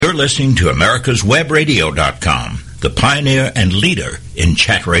listening to America'sWebRadio.com, the pioneer and leader in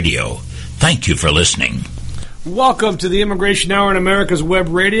chat radio. Thank you for listening. Welcome to the Immigration Hour on America's Web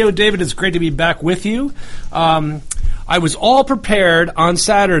Radio. David, it's great to be back with you. I was all prepared on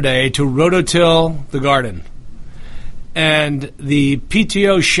Saturday to rototill the garden. And the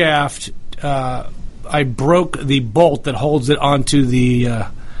PTO shaft, I broke the bolt that holds it onto the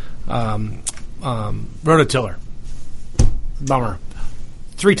rototiller. Bummer.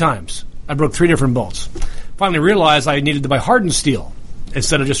 3 times. I broke 3 different bolts. Finally realized I needed to buy hardened steel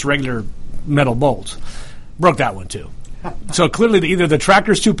instead of just regular metal bolts. Broke that one too. So clearly either the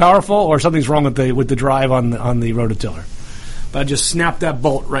tractor's too powerful or something's wrong with the drive on the rototiller. But I just snapped that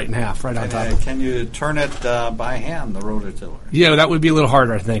bolt right in half, right on top of it. Can you turn it by hand, the rototiller? Yeah, that would be a little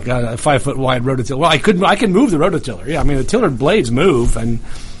harder, I think. A 5-foot wide rototiller. Well, I can move the rototiller. Yeah, I mean the tiller blades move, and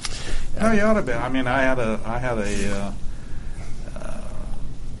no, you ought to be. I mean, I had a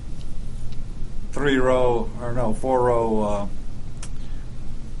 4-row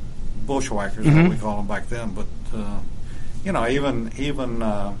bushwhackers, what we call them back then. But even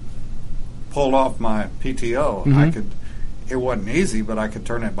pulled off my PTO, I could. It wasn't easy, but I could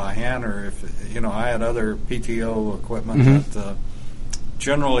turn it by hand, or if I had other PTO equipment that,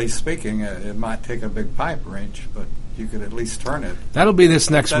 generally speaking, it might take a big pipe wrench, but you could at least turn it. That'll be this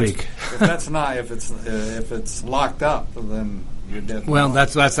next week. If it's locked up, then you're dead. Well,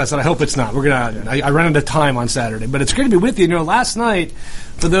 that's what I hope it's not. We're gonna. I ran out of time on Saturday, but it's great to be with you. Last night,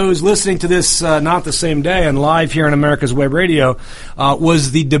 for those listening to this not the same day and live here on America's Web Radio,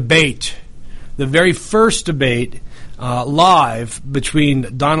 was the debate, the very first debate. Live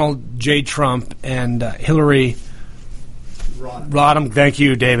between Donald J. Trump and Hillary Rodham. Thank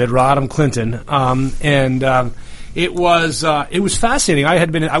you, David. Rodham Clinton. It was fascinating.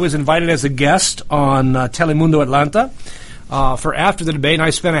 I was invited as a guest on Telemundo Atlanta for after the debate, and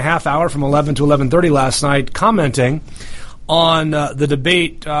I spent a half hour from 11 to 11:30 last night commenting on the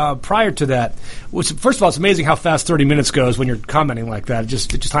debate prior to that. First of all, it's amazing how fast 30 minutes goes when you're commenting like that.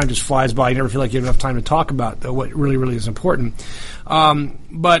 Time just flies by. You never feel like you have enough time to talk about what really, really is important.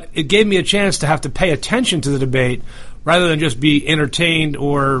 But it gave me a chance to have to pay attention to the debate rather than just be entertained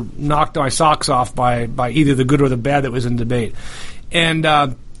or knocked my socks off by either the good or the bad that was in debate. And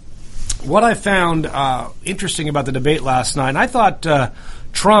what I found interesting about the debate last night, and I thought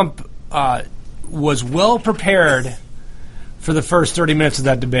Trump was well prepared for the first 30 minutes of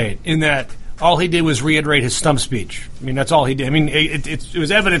that debate, in that all he did was reiterate his stump speech. I mean, that's all he did. I mean, it was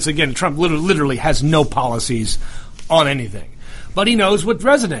evidence, again, Trump literally has no policies on anything. But he knows what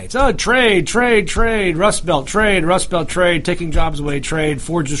resonates. Oh, trade, Rust Belt trade, taking jobs away, trade,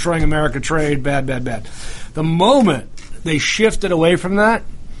 Ford's destroying America, trade, bad. The moment they shifted away from that,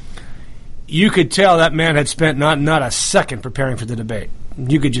 you could tell that man had spent not a second preparing for the debate.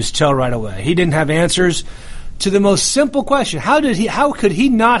 You could just tell right away. He didn't have answers to the most simple question. How could he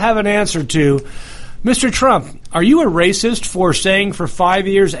not have an answer to, Mr. Trump, are you a racist for saying for 5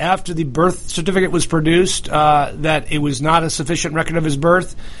 years after the birth certificate was produced that it was not a sufficient record of his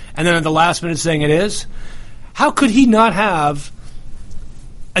birth, and then at the last minute saying it is? How could he not have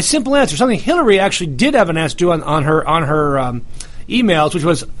a simple answer? Something Hillary actually did have an answer to on her emails, which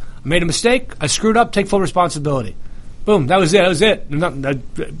was, I made a mistake, I screwed up, take full responsibility. Boom, that was it. The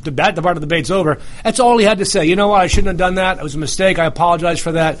part of the debate's over. That's all he had to say. You know what? I shouldn't have done that. It was a mistake. I apologize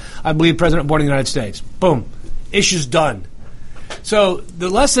for that. I believe President born in the United States. Boom. Issue's done. So the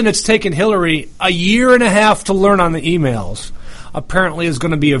lesson it's taken Hillary a year and a half to learn on the emails apparently is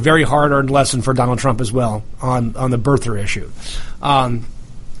going to be a very hard-earned lesson for Donald Trump as well on the birther issue. And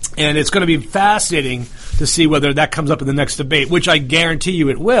it's going to be fascinating to see whether that comes up in the next debate, which I guarantee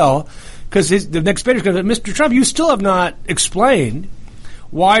you it will. Because the next debate is going to say, Mr. Trump, you still have not explained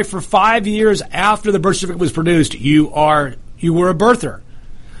why for 5 years after the birth certificate was produced, you were a birther.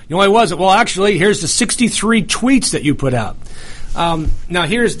 You know, why wasn't? Well, actually, here's the 63 tweets that you put out. Now,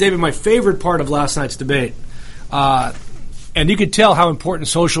 here's, David, my favorite part of last night's debate. And you could tell how important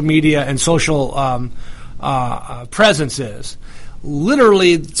social media and social presence is.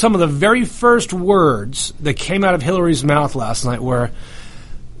 Literally, some of the very first words that came out of Hillary's mouth last night were,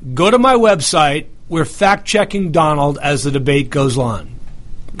 go to my website. We're fact-checking Donald as the debate goes on.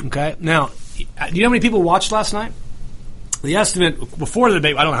 Okay? Now, do you know how many people watched last night? The estimate before the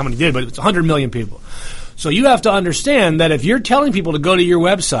debate, I don't know how many did, but it's 100 million people. So you have to understand that if you're telling people to go to your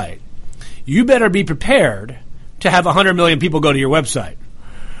website, you better be prepared to have 100 million people go to your website.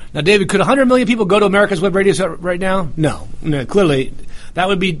 Now, David, could 100 million people go to America's Web Radio right now? No, clearly that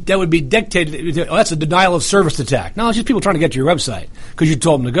would be dictated. Oh, that's a denial of service attack. No, it's just people trying to get to your website because you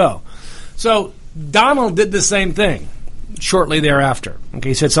told them to go. So Donald did the same thing. shortly thereafter. Okay,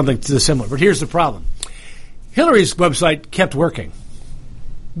 he said something to the similar. But here's the problem. Hillary's website kept working.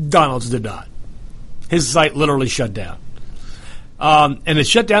 Donald's did not. His site literally shut down. And it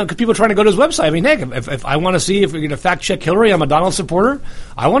shut down because people are trying to go to his website. I mean, heck, if I want to see if we're going to fact-check Hillary, I'm a Donald supporter,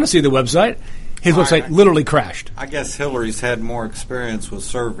 I want to see the website. His website literally crashed. I guess Hillary's had more experience with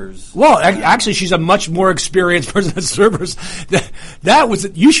servers. Well, actually, she's a much more experienced person at servers. That was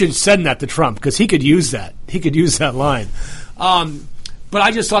you should send that to Trump because he could use that. He could use that line. But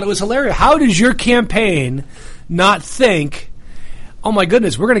I just thought it was hilarious. How does your campaign not think, oh my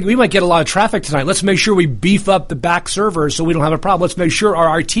goodness, we might get a lot of traffic tonight. Let's make sure we beef up the back servers so we don't have a problem. Let's make sure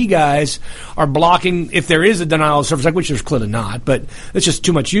our RT guys are blocking if there is a denial of service, which there's clearly not, but it's just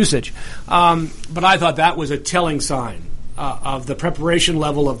too much usage. But I thought that was a telling sign of the preparation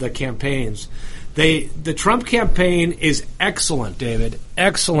level of the campaigns. The Trump campaign is excellent, David,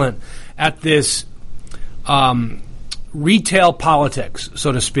 excellent at this retail politics,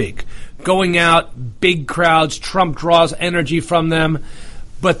 so to speak. Going out, big crowds, Trump draws energy from them,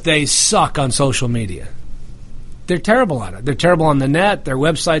 but they suck on social media. They're terrible at it. They're terrible on the net. Their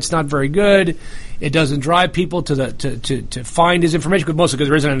website's not very good. It doesn't drive people to find his information, mostly because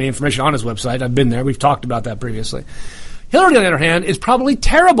there isn't any information on his website. I've been there. We've talked about that previously. Hillary, on the other hand, is probably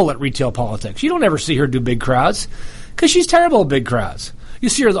terrible at retail politics. You don't ever see her do big crowds because she's terrible at big crowds. You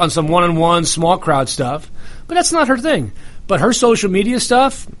see her on some one-on-one, small crowd stuff, but that's not her thing. But her social media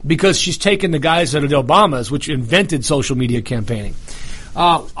stuff, because she's taken the guys out of the Obamas, which invented social media campaigning.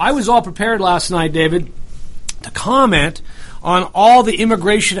 I was all prepared last night, David, to comment on all the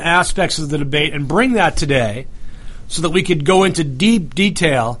immigration aspects of the debate and bring that today so that we could go into deep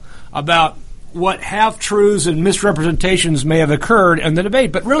detail about what half-truths and misrepresentations may have occurred in the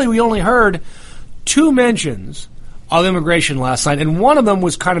debate. But really, we only heard two mentions of immigration last night, and one of them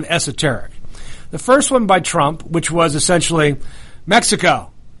was kind of esoteric. The first one by Trump, which was essentially Mexico.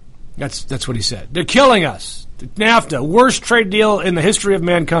 That's what he said. They're killing us. NAFTA, worst trade deal in the history of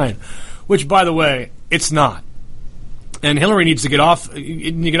mankind, which, by the way, it's not. And Hillary needs to get off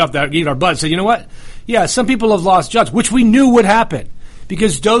that, get our butt and say, you know what? Yeah, some people have lost jobs, which we knew would happen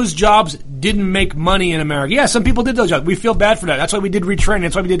because those jobs didn't make money in America. Yeah, some people did those jobs. We feel bad for that. That's why we did retraining.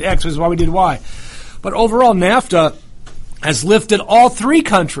 That's why we did X. That's why we did Y. But overall, NAFTA has lifted all three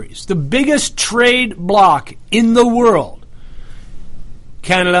countries, the biggest trade bloc in the world,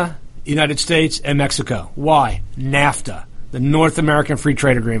 Canada, United States, and Mexico. Why? NAFTA, the North American Free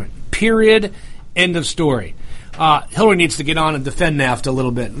Trade Agreement. Period. End of story. Hillary needs to get on and defend NAFTA a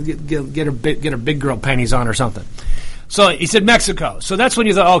little bit. Get her big girl panties on or something. So he said Mexico. So that's when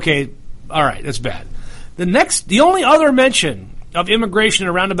you thought, okay, all right, that's bad. The only other mention of immigration in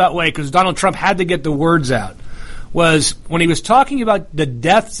a roundabout way, because Donald Trump had to get the words out, was when he was talking about the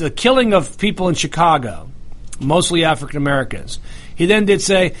deaths, the killing of people in Chicago, mostly African Americans. He then did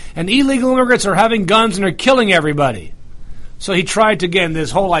say, and illegal immigrants are having guns and are killing everybody. So he tried to, again,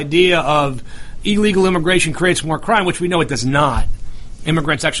 this whole idea of illegal immigration creates more crime, which we know it does not.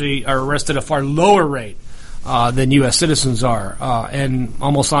 Immigrants actually are arrested at a far lower rate than U.S. citizens are, and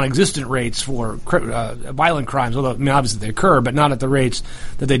almost non-existent rates for violent crimes, although obviously they occur, but not at the rates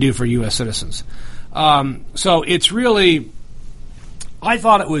that they do for U.S. citizens. So it's really, I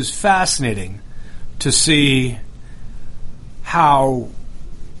thought it was fascinating to see how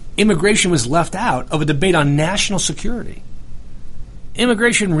immigration was left out of a debate on national security.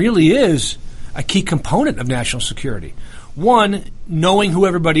 Immigration really is a key component of national security. One, knowing who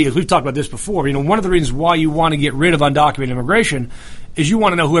everybody is. We've talked about this before. You know, one of the reasons why you want to get rid of undocumented immigration is you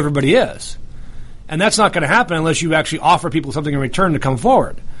want to know who everybody is. And that's not going to happen unless you actually offer people something in return to come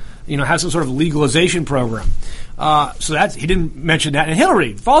forward. You know, have some sort of legalization program. So he didn't mention that. And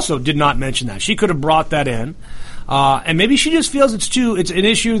Hillary also did not mention that. She could have brought that in. And maybe she just feels it's an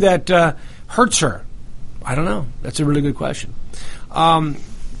issue that hurts her. I don't know. That's a really good question.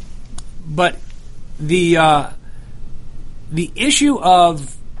 But the issue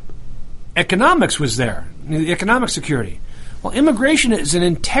of economics was there, the economic security. Well, immigration is an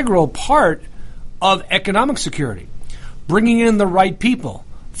integral part of economic security, bringing in the right people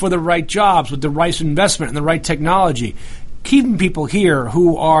for the right jobs with the right investment and the right technology, keeping people here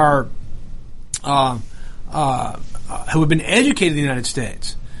who are who have been educated in the United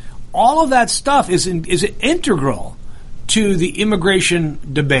States. All of that stuff is integral to the immigration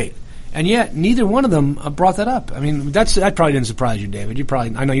debate. And yet, neither one of them brought that up. I mean, that probably didn't surprise you, David.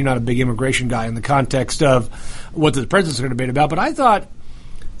 I know you're not a big immigration guy in the context of what the president's going to debate about, but I thought,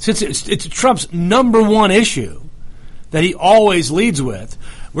 since it's Trump's number one issue that he always leads with,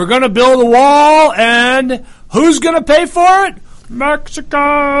 we're going to build a wall, and who's going to pay for it?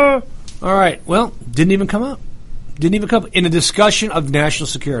 Mexico. All right. Well, didn't even come up. Didn't even come up in a discussion of national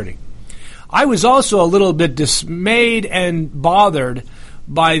security. I was also a little bit dismayed and bothered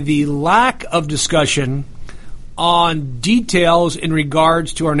by the lack of discussion on details in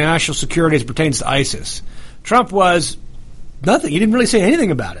regards to our national security as it pertains to ISIS. Trump was nothing. He didn't really say anything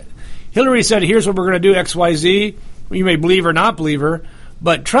about it. Hillary said, here's what we're going to do, X, Y, Z. You may believe or not believe her,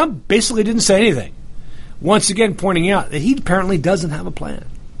 but Trump basically didn't say anything. Once again, pointing out that he apparently doesn't have a plan.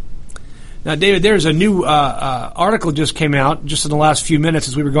 Now, David, there's a new article just came out just in the last few minutes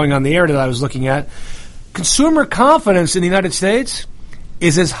as we were going on the air that I was looking at. Consumer confidence in the United States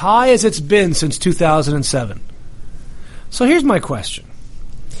is as high as it's been since 2007. So here's my question.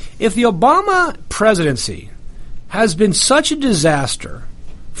 If the Obama presidency has been such a disaster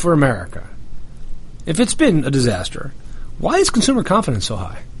for America, if it's been a disaster, why is consumer confidence so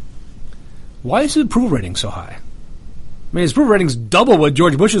high? Why is the approval rating so high? I mean, his approval rating's double what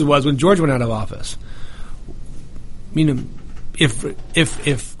George Bush's was when George went out of office. I mean, if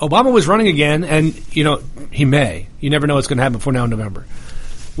Obama was running again, and, you know, he may. You never know what's going to happen before now in November.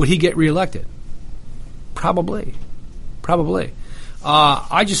 Would he get reelected? Probably.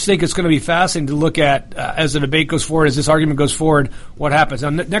 I just think it's going to be fascinating to look at as the debate goes forward, as this argument goes forward, what happens.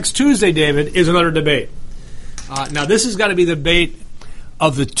 Now, next Tuesday, David, is another debate. Now, this has got to be the debate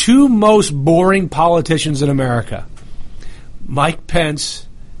of the two most boring politicians in America. Mike Pence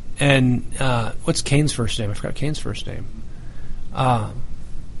and what's Kane's first name? I forgot Kane's first name. I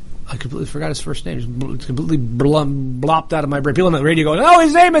completely forgot his first name. It's completely blopped out of my brain. People on the radio going, "Oh,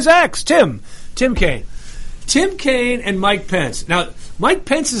 his name is X." Tim Kaine. Tim Kaine and Mike Pence. Now, Mike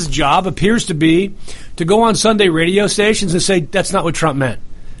Pence's job appears to be to go on Sunday radio stations and say that's not what Trump meant.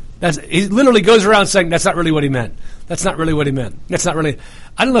 He literally goes around saying that's not really what he meant. That's not really what he meant. That's not really.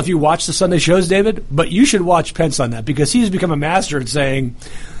 I don't know if you watch the Sunday shows, David, but you should watch Pence on that because he's become a master at saying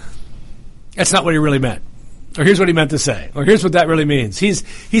that's not what he really meant, or here's what he meant to say, or here's what that really means.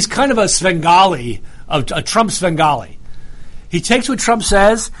 He's kind of a Svengali, a Trump Svengali. He takes what Trump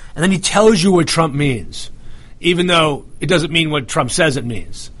says and then he tells you what Trump means, even though it doesn't mean what Trump says it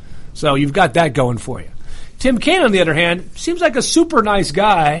means. So you've got that going for you. Tim Kaine, on the other hand, seems like a super nice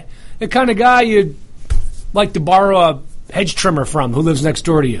guy, the kind of guy you'd like to borrow a hedge trimmer from who lives next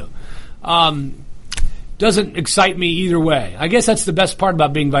door to you. Doesn't excite me either way. I guess that's the best part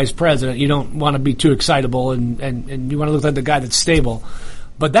about being vice president. You don't want to be too excitable, and you want to look like the guy that's stable.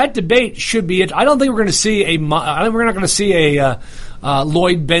 But that debate should be it. I don't think we're going to see we're not going to see a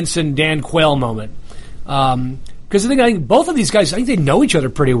Lloyd Benson, Dan Quayle moment. Because I think both of these guys, I think they know each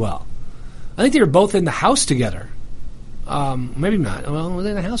other pretty well. I think they were both in the house together. Maybe not. Well, were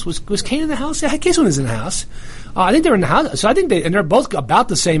they in the house? Was Kaine in the house? Yeah, Kasem was in the house. I think they were in the house. So I think they're both about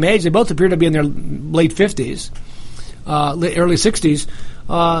the same age. They both appear to be in their late 50s, early 60s.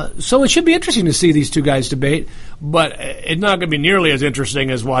 So it should be interesting to see these two guys debate, but it's not going to be nearly as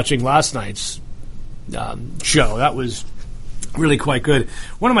interesting as watching last night's show. That was really quite good.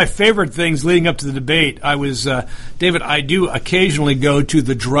 One of my favorite things leading up to the debate, David, I do occasionally go to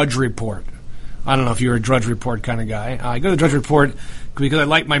the Drudge Report. I don't know if you're a Drudge Report kind of guy. I go to the Drudge Report because I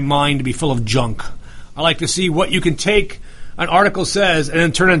like my mind to be full of junk. I like to see what you can take an article says and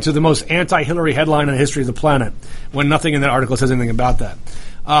then turn it into the most anti-Hillary headline in the history of the planet when nothing in that article says anything about that.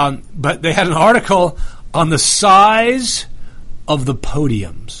 But they had an article on the size of the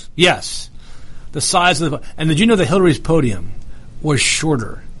podiums. Yes, the size of the – and did you know that Hillary's podium was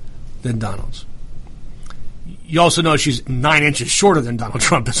shorter than Donald's? You also know she's 9 inches shorter than Donald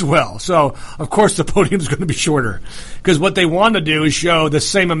Trump as well. So, of course, the podium is going to be shorter. Because what they want to do is show the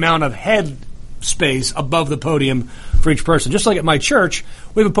same amount of head space above the podium for each person. Just like at my church,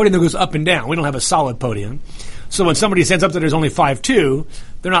 we have a podium that goes up and down. We don't have a solid podium. So when somebody stands up there, there's only 5'2",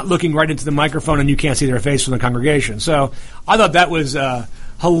 they're not looking right into the microphone and you can't see their face from the congregation. So I thought that was a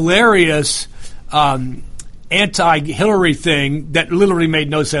hilarious anti-Hillary thing that literally made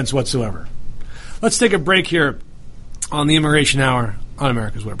no sense whatsoever. Let's take a break here on the Immigration Hour on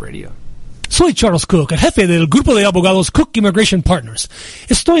America's Web Radio. Soy Charles Cook, el jefe del grupo de abogados Cook Immigration Partners.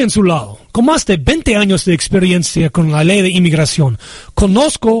 Estoy en su lado, con más de 20 años de experiencia con la ley de inmigración.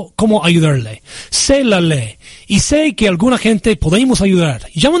 Conozco cómo ayudarle. Sé la ley. Y sé que alguna gente podemos ayudar.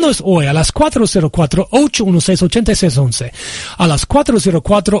 Llámanos hoy a las 404-816-8611. A las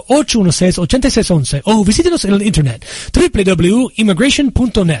 404-816-8611. O visítenos en el internet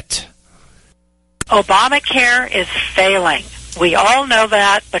www.immigration.net. Obamacare is failing. We all know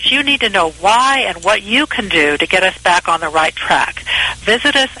that, but you need to know why and what you can do to get us back on the right track.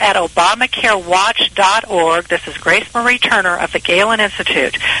 Visit us at ObamacareWatch.org. This is Grace Marie Turner of the Galen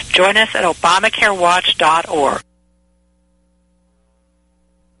Institute. Join us at ObamacareWatch.org.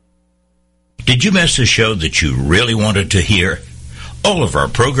 Did you miss a show that you really wanted to hear? All of our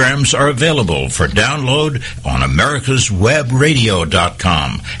programs are available for download on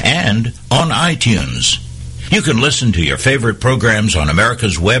americaswebradio.com and on iTunes. You can listen to your favorite programs on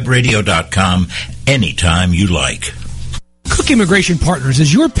americaswebradio.com anytime you like. Cook Immigration Partners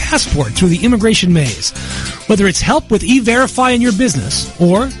is your passport through the immigration maze. Whether it's help with E-Verify in your business,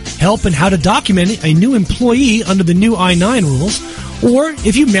 or help in how to document a new employee under the new I-9 rules, or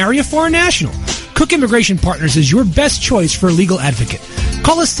if you marry a foreign national, Cook Immigration Partners is your best choice for a legal advocate.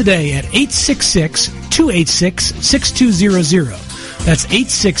 Call us today at 866-286-6200. That's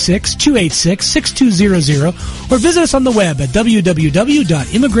 866-286-6200, or visit us on the web at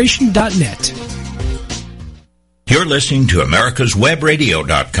www.immigration.net. You're listening to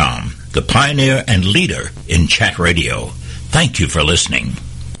americaswebradio.com, the pioneer and leader in chat radio. Thank you for listening.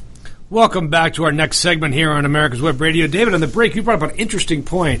 Welcome back to our next segment here on America's Web Radio. David, on the break, you brought up an interesting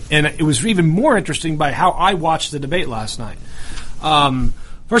point, and it was even more interesting by how I watched the debate last night.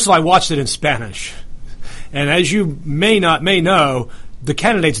 First of all, I watched it in Spanish. And as you may know, the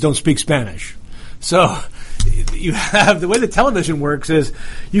candidates don't speak Spanish. So you have, the way the television works is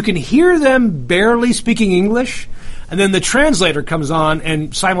you can hear them barely speaking English, and then the translator comes on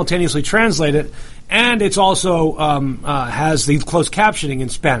and simultaneously translate it, and it's also has the closed captioning in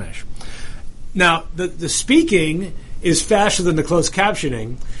Spanish. Now, the speaking is faster than the closed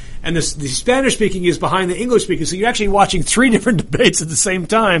captioning, and the Spanish speaking is behind the English speaking, so you're actually watching three different debates at the same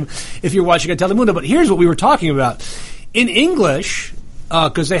time if you're watching on Telemundo. But here's what we were talking about. In English,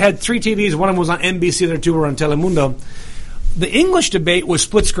 because they had three TVs, one of them was on NBC, the other two were on Telemundo, the English debate was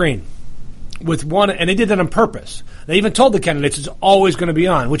split screen with one, and they did that on purpose. They even told the candidates it's always going to be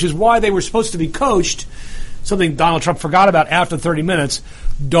on, which is why they were supposed to be coached, something Donald Trump forgot about after 30 minutes,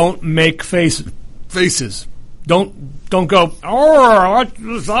 don't make faces. Don't go,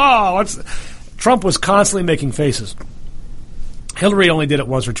 what's... Trump was constantly making faces. Hillary only did it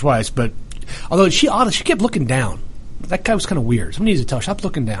once or twice, but although she kept looking down. That guy was kind of weird. Someone needs to tell her, stop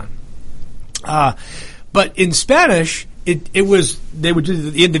looking down. But in Spanish, it was, they would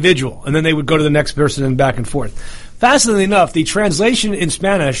do the individual, and then they would go to the next person and back and forth. Fascinatingly enough, the translation in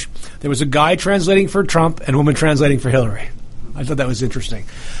Spanish, there was a guy translating for Trump and a woman translating for Hillary. I thought that was interesting.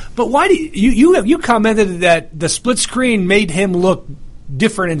 But why do you commented that the split screen made him look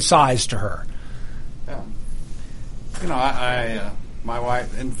different in size to her? Yeah. You know, my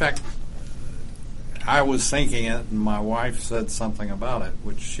wife, in fact, I was thinking it, and my wife said something about it,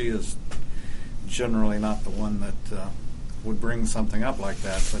 which she is generally not the one that would bring something up like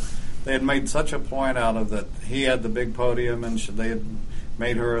that. But they had made such a point out of that he had the big podium, and they had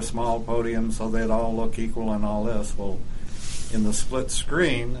made her a small podium so they'd all look equal and all this. Well, in the split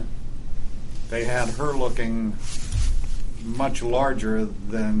screen, they had her looking much larger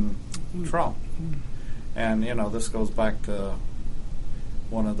than Trump. And, you know, this goes back to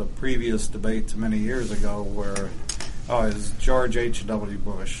one of the previous debates many years ago where, it was George H.W.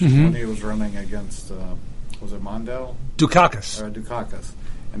 Bush when he was running against, was it Mondale? Dukakis. Dukakis.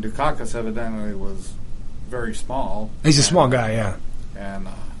 And Dukakis evidently was very small. He's a small guy, yeah. And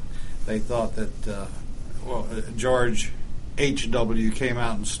they thought that, George H.W. came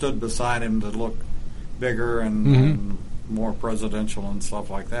out and stood beside him to look bigger and more presidential and stuff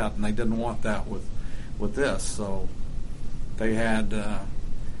like that. And they didn't want that with this. So they had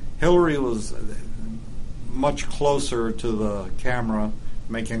Hillary was much closer to the camera,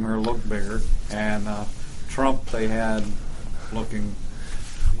 making her look bigger. And Trump they had looking...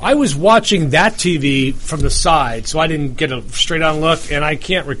 I was watching that TV from the side, so I didn't get a straight-on look, and I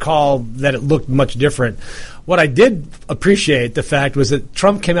can't recall that it looked much different. What I did appreciate, the fact, was that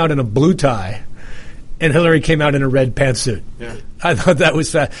Trump came out in a blue tie, and Hillary came out in a red pantsuit. Yeah. I thought that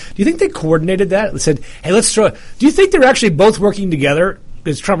was fast. Do you think they coordinated that? They said, hey, let's throw it. Do you think they're actually both working together,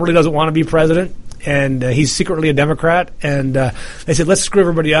 because Trump really doesn't want to be president, and he's secretly a Democrat, and they said, let's screw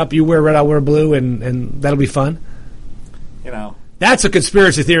everybody up. You wear red, I'll wear blue, and that'll be fun? You know... That's a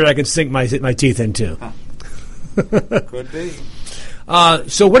conspiracy theory I can sink my teeth into. Huh. Could be.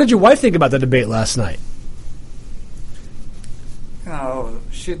 So what did your wife think about the debate last night? You know,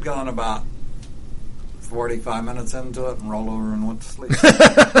 she'd gone about 45 minutes into it and rolled over and went to sleep.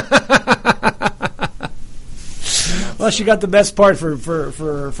 Well, she got the best part for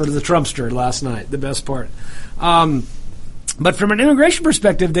the Trumpster last night, the best part. But from an immigration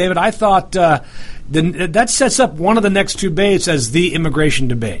perspective, David, I thought that sets up one of the next two debates as the immigration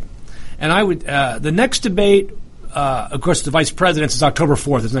debate. And I would the next debate of course, the vice president's is October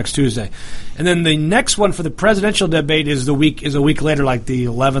 4th. It's next Tuesday. And then the next one for the presidential debate is a week later, like the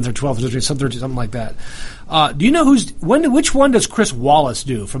 11th or 12th or something like that. Do you know which one does Chris Wallace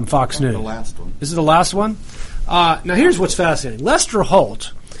do from Fox News? The last one. This is the last one? Now, here's what's fascinating. Lester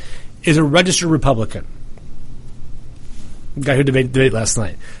Holt is a registered Republican. The guy who debated last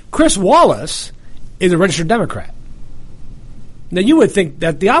night. Chris Wallace is a registered Democrat. Now, you would think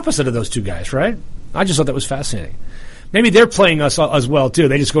that the opposite of those two guys, right? I just thought that was fascinating. Maybe they're playing us as well, too.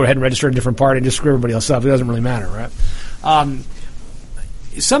 They just go ahead and register in a different party and just screw everybody else up. It doesn't really matter, right?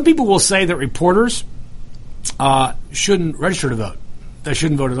 Some people will say that reporters shouldn't register to vote. They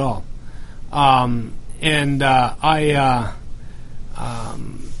shouldn't vote at all.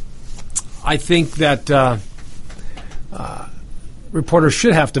 I think that reporters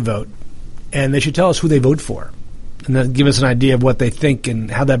should have to vote, and they should tell us who they vote for, and then give us an idea of what they think and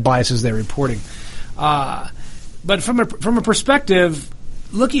how that biases their reporting. But from a perspective,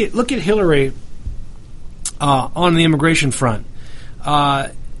 look at Hillary on the immigration front.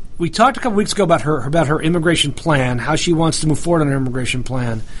 We talked a couple weeks ago about her immigration plan, how she wants to move forward on her immigration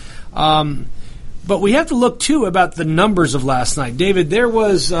plan. But we have to look too about the numbers of last night. David, there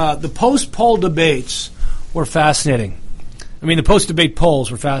was the post-poll debates were fascinating. I mean, the post-debate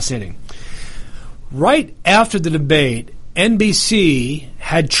polls were fascinating. Right after the debate, NBC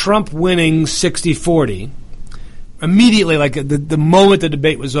had Trump winning 60-40 immediately, like the moment the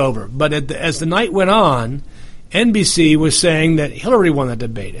debate was over. But as the night went on, NBC was saying that Hillary won that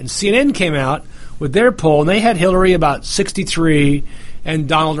debate. And CNN came out with their poll, and they had Hillary about 63 and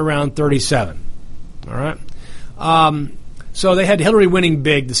Donald around 37. All right? So they had Hillary winning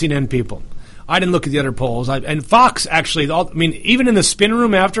big, the CNN people. I didn't look at the other polls. And Fox actually, even in the spin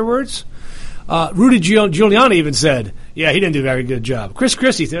room afterwards, Rudy Giuliani even said, yeah, he didn't do a very good job. Chris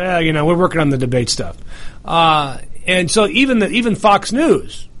Christie said, we're working on the debate stuff. And so even Fox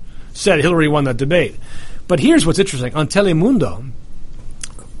News said Hillary won that debate. But here's what's interesting. On Telemundo,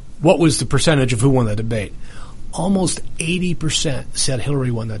 what was the percentage of who won that debate? Almost 80% said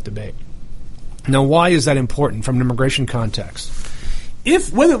Hillary won that debate. Now, why is that important from an immigration context?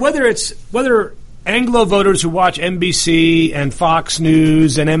 Whether Anglo voters who watch NBC and Fox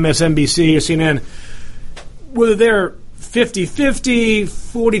News and MSNBC or CNN, whether they're 50-50,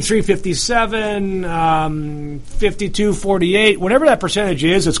 43-57, 52-48, whatever that percentage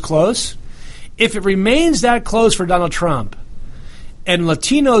is, it's close. If it remains that close for Donald Trump and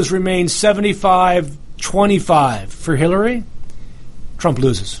Latinos remain 75-25 for Hillary, Trump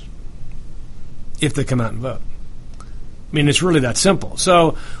loses if they come out and vote. I mean, it's really that simple.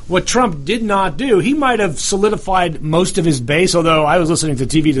 So what Trump did not do, he might have solidified most of his base, although I was listening to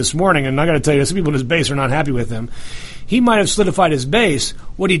TV this morning, and I got to tell you, some people in his base are not happy with him. He might have solidified his base.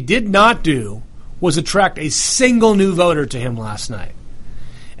 What he did not do was attract a single new voter to him last night.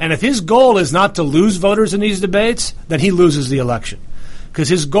 And if his goal is not to lose voters in these debates, then he loses the election. Because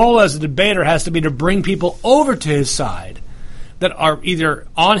his goal as a debater has to be to bring people over to his side that are either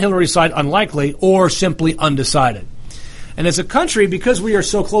on Hillary's side, unlikely, or simply undecided. And as a country, because we are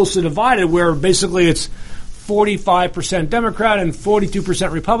so closely divided, where basically it's 45% Democrat and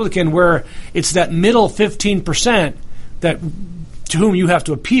 42% Republican, where it's that middle 15% that to whom you have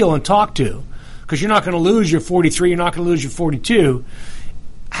to appeal and talk to, because you're not going to lose your 43, you're not going to lose your 42.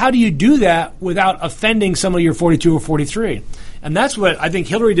 How do you do that without offending some of your 42 or 43? And that's what I think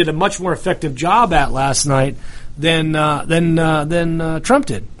Hillary did a much more effective job at last night than Trump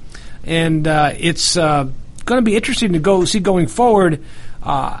did. And it's going to be interesting to go see going forward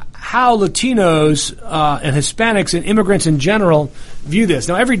how Latinos and Hispanics and immigrants in general view this.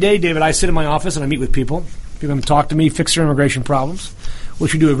 Now, every day, David, I sit in my office and I meet with people. People come talk to me, fix their immigration problems,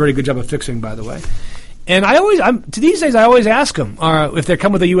 which we do a very good job of fixing, by the way. And these days, I always ask them if they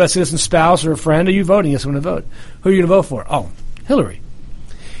come with a U.S. citizen spouse or a friend, are you voting? Yes, I'm going to vote. Who are you going to vote for? Oh, Hillary.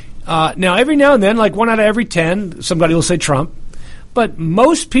 Now, every now and then, like 1 out of every 10, somebody will say Trump. But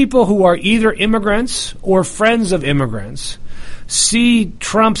most people who are either immigrants or friends of immigrants see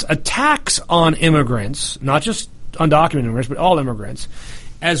Trump's attacks on immigrants, not just undocumented immigrants, but all immigrants,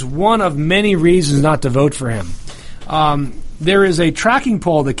 as one of many reasons not to vote for him. There is a tracking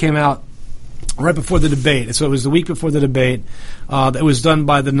poll that came out right before the debate. So it was the week before the debate that was done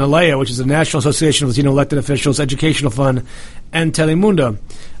by the NALEA, which is the National Association of Latino Elected Officials, Educational Fund, and Telemundo.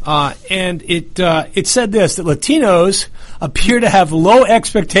 And it said this, that Latinos appear to have low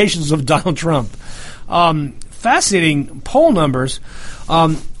expectations of Donald Trump. fascinating poll numbers.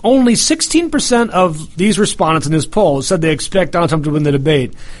 Only 16% of these respondents in this poll said they expect Donald Trump to win the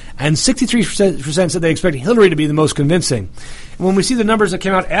debate, and 63% said they expect Hillary to be the most convincing. And when we see the numbers that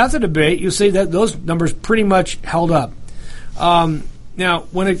came out after the debate, you'll see that those numbers pretty much held up. Now,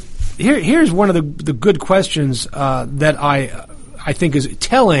 here's one of the good questions that I think is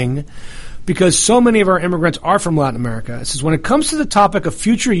telling, because so many of our immigrants are from Latin America. It says, when it comes to the topic of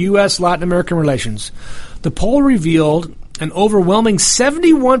future U.S.-Latin American relations, the poll revealed an overwhelming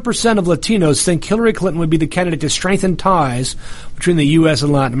 71% of Latinos think Hillary Clinton would be the candidate to strengthen ties between the U.S.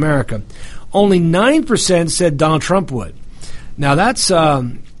 and Latin America. Only 9% said Donald Trump would. Now, that's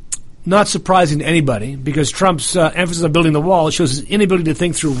not surprising to anybody, because Trump's emphasis on building the wall shows his inability to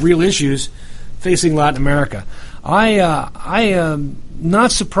think through real issues facing Latin America. I am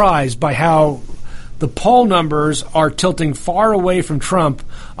not surprised by how the poll numbers are tilting far away from Trump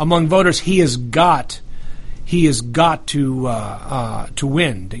among voters. He has got to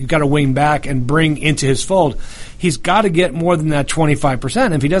win. He's got to win back and bring into his fold. He's got to get more than that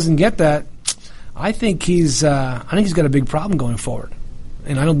 25%. If he doesn't get that, I think he's got a big problem going forward,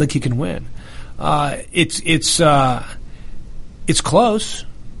 and I don't think he can win. It's close.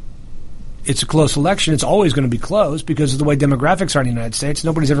 It's a close election. It's always going to be close because of the way demographics are in the United States.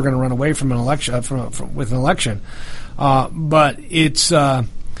 Nobody's ever going to run away from an election with an election. But it's going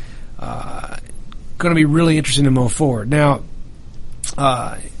to be really interesting to move forward. Now,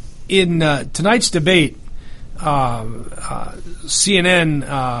 in tonight's debate, CNN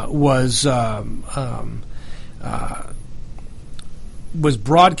was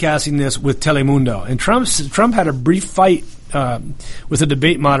broadcasting this with Telemundo, and Trump had a brief fight with a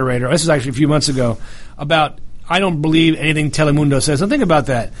debate moderator. This is actually a few months ago, about I don't believe anything Telemundo says. And think about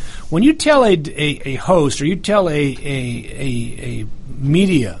that. When you tell a host, or you tell a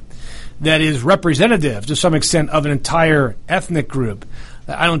media that is representative to some extent of an entire ethnic group,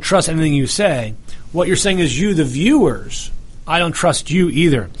 that I don't trust anything you say, what you're saying is, you, the viewers, I don't trust you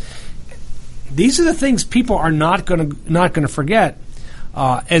either. These are the things people are not going to forget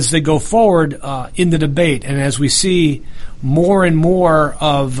as they go forward in the debate, and as we see more and more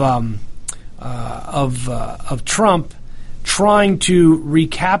of Trump trying to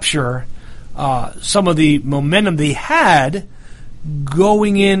recapture some of the momentum they had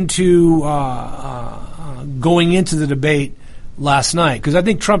going into the debate last night. Because I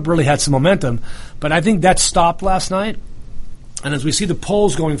think Trump really had some momentum, but I think that stopped last night. And as we see the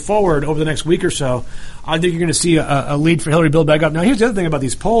polls going forward over the next week or so, I think you're going to see a lead for Hillary build back up. Now, here's the other thing about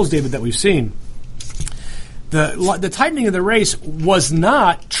these polls, David, that we've seen. The tightening of the race was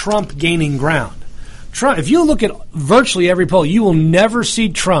not Trump gaining ground. Trump, if you look at virtually every poll, you will never see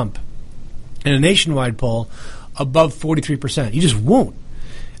Trump in a nationwide poll above 43%. You just won't.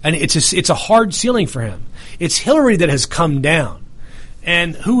 And it's a hard ceiling for him. It's Hillary that has come down.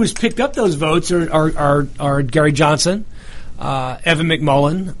 And who has picked up those votes are Gary Johnson, Evan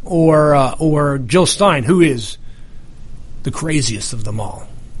McMullin, or Jill Stein, who is the craziest of them all.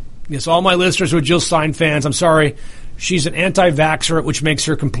 Yes, all my listeners who are Jill Stein fans, I'm sorry. She's an anti-vaxxer, which makes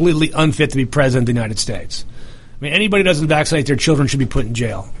her completely unfit to be president of the United States. I mean, anybody who doesn't vaccinate their children should be put in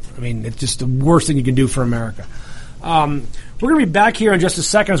jail. I mean, it's just the worst thing you can do for America. We're going to be back here in just a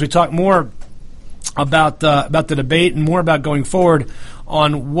second as we talk more about the debate and more about going forward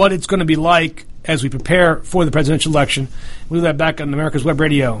on what it's going to be like as we prepare for the presidential election. We'll do that back on America's Web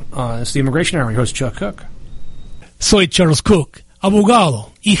Radio. It's the Immigration Hour. Your host, Chuck Cook. Soy Charles Cook, abogado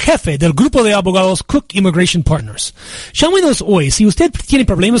y jefe del grupo de abogados Cook Immigration Partners. Llámenos hoy si usted tiene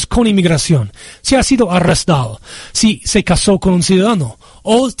problemas con inmigración, si ha sido arrestado, si se casó con un ciudadano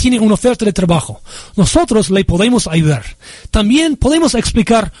o tiene una oferta de trabajo. Nosotros le podemos ayudar. También podemos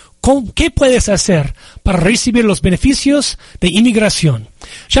explicar qué puedes hacer para recibir los beneficios de inmigración.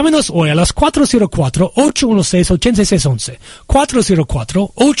 Llámenos hoy a las 404-816-8611,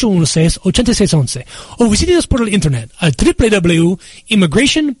 404-816-8611, o visítenos por el internet al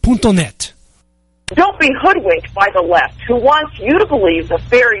www.immigration.net. Don't be hoodwinked by the left, who wants you to believe the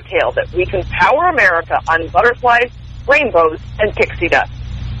fairy tale that we can power America on butterflies, rainbows, and pixie dust.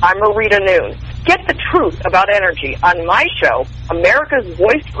 I'm Marita Noon. Get the truth about energy on my show, America's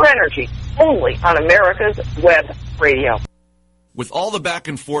Voice for Energy, only on America's Web Radio. With all the back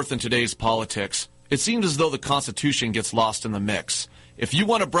and forth in today's politics, it seems as though the Constitution gets lost in the mix. If you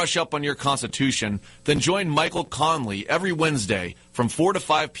want to brush up on your Constitution, then join Michael Conley every Wednesday from 4 to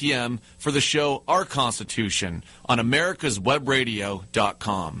 5 p.m. for the show Our Constitution on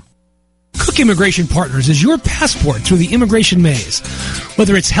americaswebradio.com. Cook Immigration Partners is your passport through the immigration maze.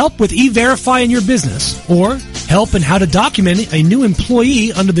 Whether it's help with E-Verify in your business, or help in how to document a new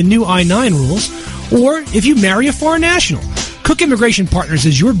employee under the new I-9 rules, Or if you marry a foreign national, Cook Immigration Partners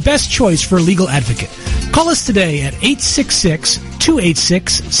is your best choice for a legal advocate. Call us today at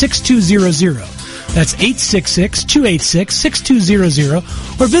 866-286-6200. That's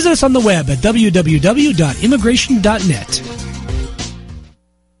 866-286-6200, or visit us on the web at www.immigration.net.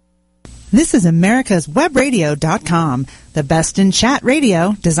 This is America'sWebRadio.com, the best in chat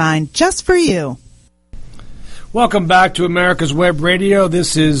radio designed just for you. Welcome back to America's Web Radio.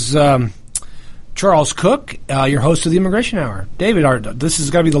 This is Charles Cook, your host of the Immigration Hour. David, this is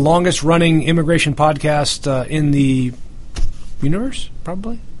going to be the longest-running immigration podcast in the universe,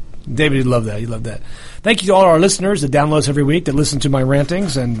 probably. David, you'd love that. You'd love that. Thank you to all our listeners that download us every week, that listen to my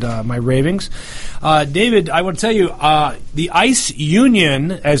rantings and my ravings. David, I want to tell you, the ICE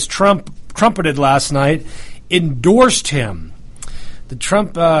union, as Trump trumpeted last night, endorsed him. The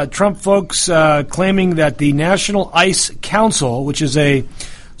Trump folks claiming that the National ICE Council, which is a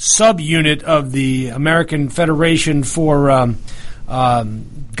subunit of the American Federation for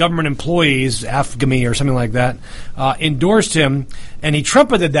government employees, AFGME or something like that, endorsed him, and he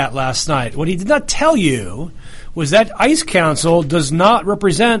trumpeted that last night. What he did not tell you was that ICE Council does not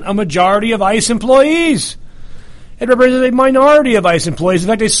represent a majority of ICE employees. It represents a minority of ICE employees. In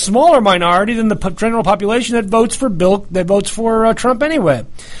fact, a smaller minority than the general population that votes for Trump anyway.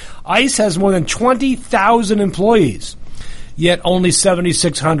 ICE has more than 20,000 employees, yet only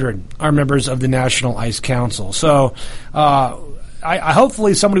 7,600 are members of the National ICE Council. So, I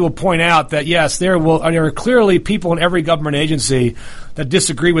hopefully somebody will point out that, yes, there are clearly people in every government agency that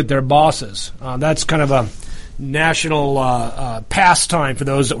disagree with their bosses. That's kind of a national pastime for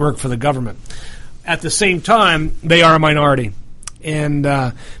those that work for the government. At the same time, they are a minority. And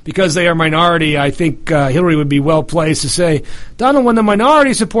because they are a minority, I think Hillary would be well placed to say, Donald, when the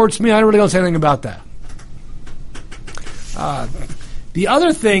minority supports me, I really don't say anything about that. The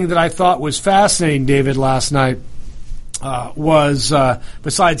other thing that I thought was fascinating, David, last night, was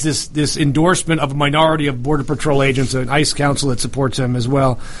besides this endorsement of a minority of Border Patrol agents, an ICE council that supports them as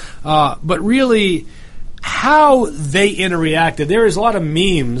well, but really how they interacted. There is a lot of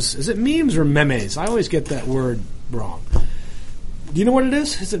memes. Is it memes or memes? I always get that word wrong. Do you know what it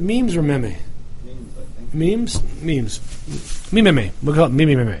is? Is it memes or meme? Memes, I think. Memes. Meme. We'll call it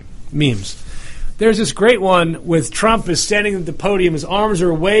meme. Memes. There's this great one with Trump is standing at the podium. His arms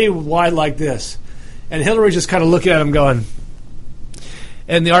are way wide like this. And Hillary's just kind of looking at him going,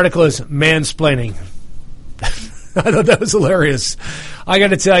 and the article is mansplaining. I thought that was hilarious. I got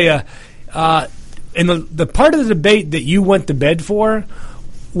to tell you, and the part of the debate that you went to bed for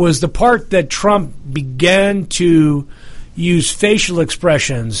was the part that Trump began to use facial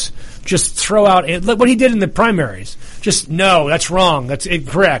expressions, just throw out, what he did in the primaries. Just, no, that's wrong, that's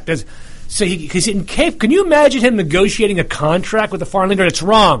incorrect. Can you imagine him negotiating a contract with a foreign leader? It's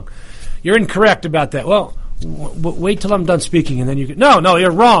wrong. You're incorrect about that. Well, wait till I'm done speaking, and then you can. No, you're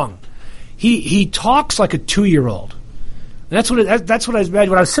wrong. He talks like a 2-year-old. And that's what I was mad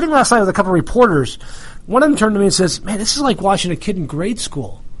when I was sitting last night with a couple of reporters. One of them turned to me and says, "Man, this is like watching a kid in grade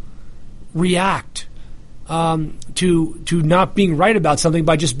school react to not being right about something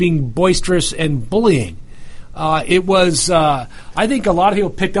by just being boisterous and bullying." It was. I think a lot of people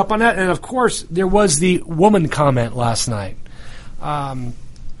picked up on that, and of course, there was the woman comment last night.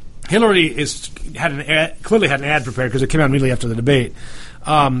 Hillary clearly had an ad prepared because it came out immediately after the debate.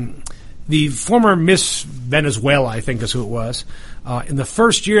 The former Miss Venezuela, I think is who it was, in the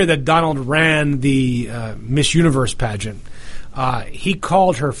first year that Donald ran the Miss Universe pageant, he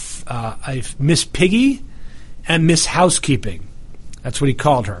called her Miss Piggy and Miss Housekeeping. That's what he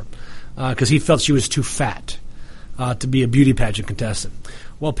called her because he felt she was too fat to be a beauty pageant contestant.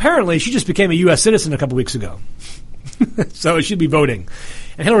 Well, apparently she just became a U.S. citizen a couple weeks ago. So she'd be voting.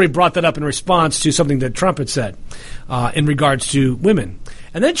 And Hillary brought that up in response to something that Trump had said in regards to women.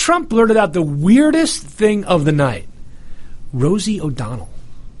 And then Trump blurted out the weirdest thing of the night. Rosie O'Donnell.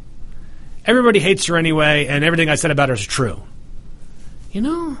 Everybody hates her anyway, and everything I said about her is true. You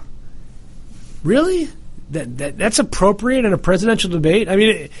know? Really? That's appropriate in a presidential debate? I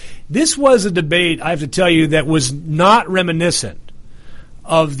mean, this was a debate, I have to tell you, that was not reminiscent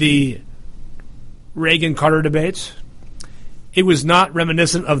of the Reagan-Carter debates. It was not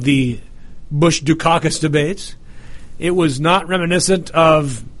reminiscent of the Bush-Dukakis debates. It was not reminiscent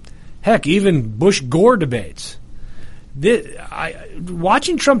of, heck, even Bush-Gore debates.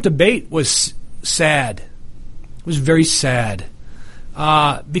 Watching Trump debate was sad. It was very sad.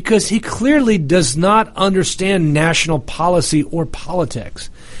 because he clearly does not understand national policy or politics.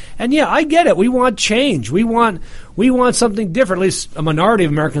 And yeah, I get it. We want change. We want something different. At least a minority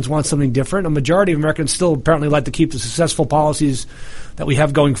of Americans want something different. A majority of Americans still apparently like to keep the successful policies that we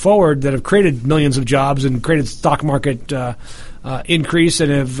have going forward that have created millions of jobs and created stock market increase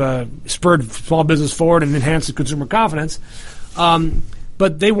and have spurred small business forward and enhanced consumer confidence.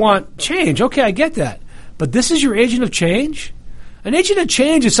 But they want change. Okay, I get that. But this is your agent of change? An agent of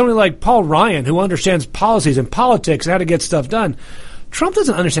change is somebody like Paul Ryan, who understands policies and politics and how to get stuff done. Trump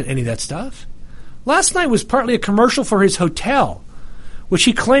doesn't understand any of that stuff. Last night was partly a commercial for his hotel, which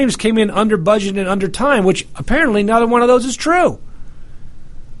he claims came in under budget and under time, which apparently neither one of those is true.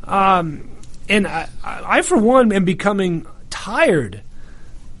 And I, for one, am becoming tired,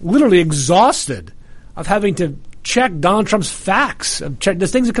 literally exhausted, of having to check Donald Trump's facts, check the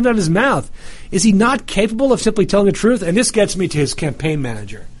things that come out of his mouth. Is he not capable of simply telling the truth? And this gets me to his campaign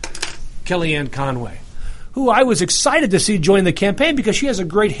manager, Kellyanne Conway, who I was excited to see join the campaign because she has a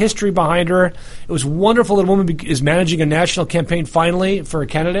great history behind her. It was wonderful that a woman is managing a national campaign finally for a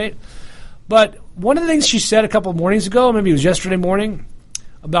candidate. But one of the things she said a couple of mornings ago, maybe it was yesterday morning,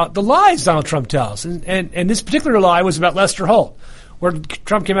 about the lies Donald Trump tells. And this particular lie was about Lester Holt, where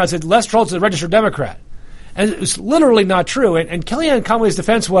Trump came out and said, Lester Holt's a registered Democrat. And it was literally not true. And Kellyanne Conway's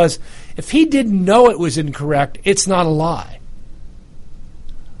defense was, if he didn't know it was incorrect, it's not a lie.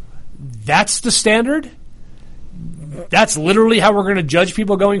 That's the standard? That's literally how we're going to judge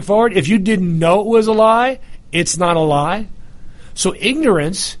people going forward? If you didn't know it was a lie, it's not a lie? So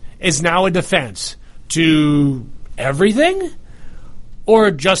ignorance is now a defense to everything? Or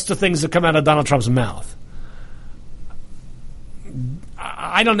just the things that come out of Donald Trump's mouth?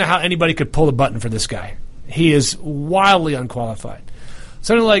 I don't know how anybody could pull the button for this guy. He is wildly unqualified.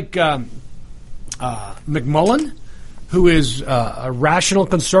 Something like McMullen, who is a rational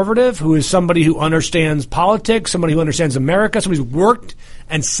conservative, who is somebody who understands politics, somebody who understands America, somebody who's worked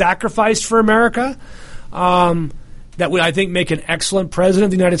and sacrificed for America, that would, I think, make an excellent president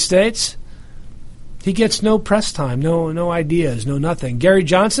of the United States. He gets no press time, no ideas, no nothing. Gary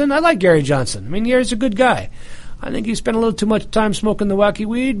Johnson, I like Gary Johnson. I mean, Gary's a good guy. I think he spent a little too much time smoking the wacky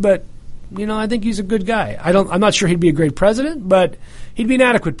weed, but I think he's a good guy. I'm not sure he'd be a great president, but he'd be an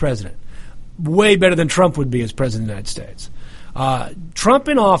adequate president. Way better than Trump would be as president of the United States. Trump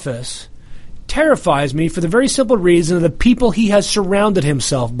in office terrifies me for the very simple reason of the people he has surrounded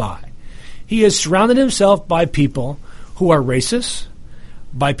himself by. He has surrounded himself by people who are racist,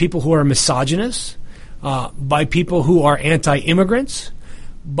 by people who are misogynist, by people who are anti-immigrants,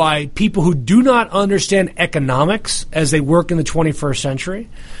 by people who do not understand economics as they work in the 21st century,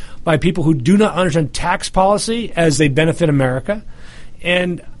 by people who do not understand tax policy as they benefit America.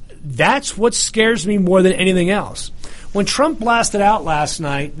 And that's what scares me more than anything else. When Trump blasted out last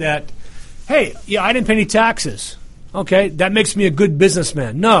night that, hey, yeah, I didn't pay any taxes. Okay, that makes me a good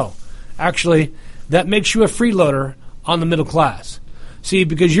businessman. No, actually, that makes you a freeloader on the middle class. See,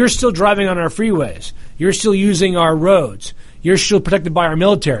 because you're still driving on our freeways. You're still using our roads. You're still protected by our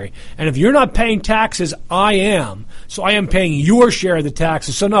military. And if you're not paying taxes, I am. So I am paying your share of the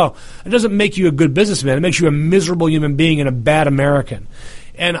taxes. So no, it doesn't make you a good businessman. It makes you a miserable human being and a bad American.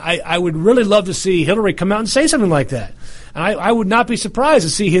 And I would really love to see Hillary come out and say something like that. And I would not be surprised to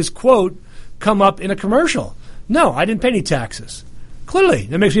see his quote come up in a commercial. No, I didn't pay any taxes. Clearly,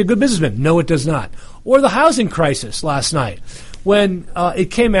 that makes me a good businessman. No, it does not. Or the housing crisis last night, when it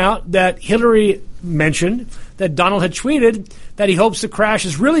came out that Hillary mentioned that Donald had tweeted that he hopes the crash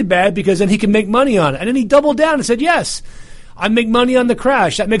is really bad because then he can make money on it. And then he doubled down and said, yes, I make money on the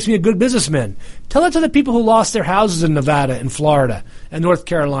crash. That makes me a good businessman. Tell that to the people who lost their houses in Nevada and Florida and North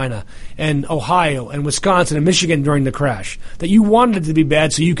Carolina and Ohio and Wisconsin and Michigan during the crash, that you wanted it to be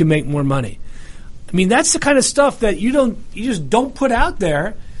bad so you can make more money. I mean, that's the kind of stuff that you just don't put out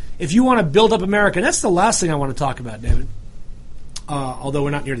there if you want to build up America. And that's the last thing I want to talk about, David. Although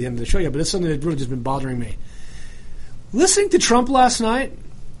we're not near the end of the show yet, but it's something that's really just been bothering me. Listening to Trump last night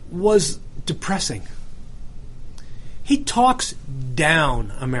was depressing. He talks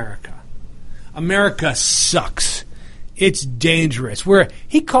down America. America sucks. It's dangerous.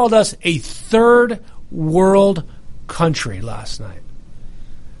 He called us a third world country last night.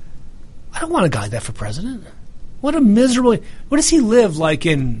 I don't want a guy like that for president. What does he live like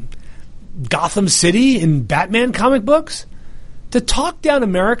in Gotham City in Batman comic books? To talk down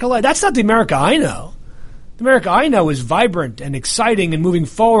America that's not the America I know. The America I know is vibrant and exciting and moving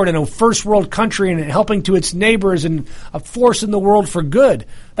forward and a first world country and helping to its neighbors and a force in the world for good.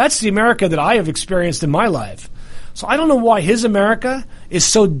 That's the America that I have experienced in my life. So I don't know why his America is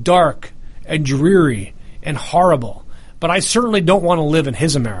so dark and dreary and horrible. but I certainly don't want to live in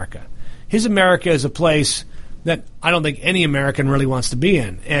his America. His America is a place that I don't think any American really wants to be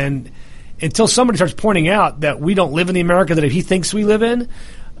in. And until somebody starts pointing out that we don't live in the America that he thinks we live in,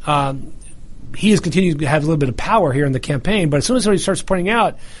 he has continued to have a little bit of power here in the campaign. But as soon as somebody starts pointing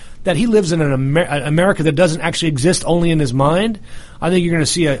out that he lives in an America that doesn't actually exist only in his mind, I think you're going to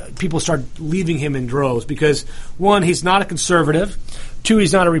see people start leaving him in droves because, one, he's not a conservative, two,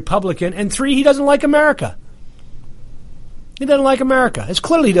 he's not a Republican, and three, he doesn't like America. He doesn't like America. It's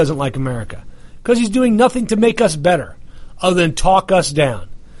clearly he doesn't like America because he's doing nothing to make us better other than talk us down.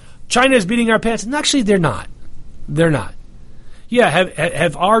 China is beating our pants, and actually they're not. They're not. Yeah,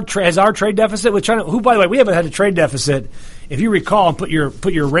 has our trade deficit with China, who, by the way, we haven't had a trade deficit, if you recall, and put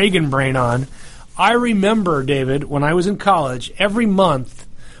your Reagan brain on. I remember, David, when I was in college, every month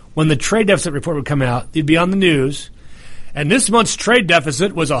when the trade deficit report would come out, it'd be on the news, and this month's trade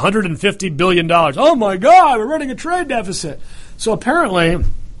deficit was $150 billion. Oh, my God, we're running a trade deficit. So apparently,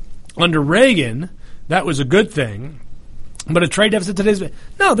 under Reagan, that was a good thing. But a trade deficit today is...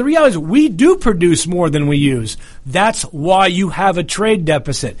 No, the reality is we do produce more than we use. That's why you have a trade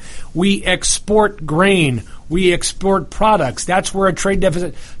deficit. We export grain. We export products. That's where a trade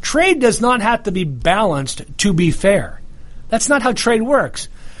deficit... Trade does not have to be balanced to be fair. That's not how trade works.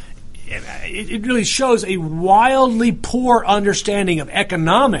 It really shows a wildly poor understanding of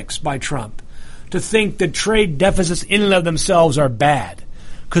economics by Trump to think that trade deficits in and of themselves are bad,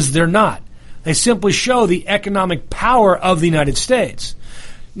 because they're not. They simply show the economic power of the United States.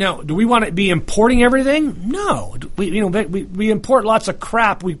 Now, do we want to be importing everything? No. We import lots of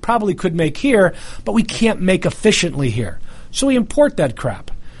crap we probably could make here, but we can't make efficiently here. So we import that crap.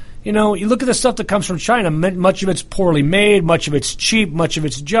 You look at the stuff that comes from China. Much of it's poorly made, much of it's cheap, much of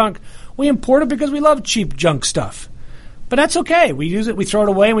it's junk. We import it because we love cheap junk stuff. But that's okay. We use it, we throw it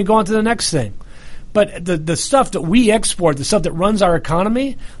away, and we go on to the next thing. But the stuff that we export, the stuff that runs our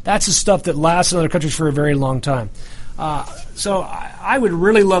economy, that's the stuff that lasts in other countries for a very long time. So I would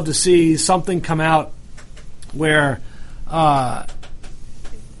really love to see something come out where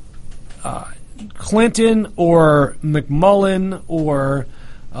Clinton or McMullen or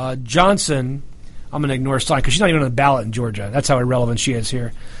Johnson, I'm going to ignore Stein because she's not even on the ballot in Georgia. That's how irrelevant she is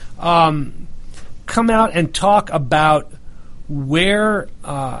here. Come out and talk about where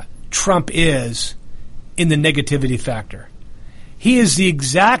Trump is in the negativity factor. He is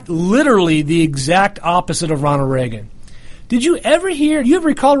literally the exact opposite of Ronald Reagan. Did you ever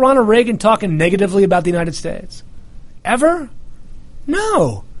recall Ronald Reagan talking negatively about the United States? Ever?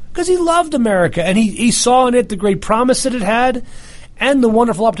 No, because he loved America and he saw in it the great promise that it had and the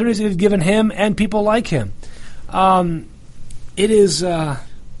wonderful opportunities it had given him and people like him. It's going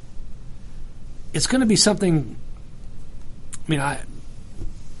to be something.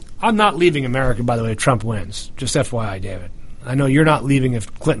 I'm not leaving America, by the way, if Trump wins. Just FYI, David. I know you're not leaving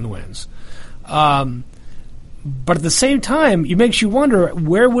if Clinton wins. But at the same time, it makes you wonder,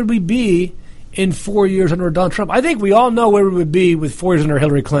 where would we be in 4 years under Donald Trump? I think we all know where we would be with 4 years under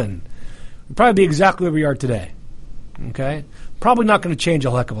Hillary Clinton. We'd probably be exactly where we are today. Okay? Probably not going to change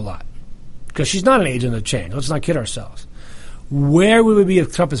a heck of a lot. Because she's not an agent of change. Let's not kid ourselves. Where would we be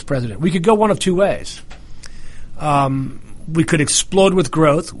if Trump is president? We could go one of two ways. We could explode with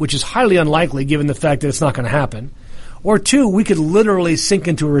growth, which is highly unlikely given the fact that it's not going to happen. Or two, we could literally sink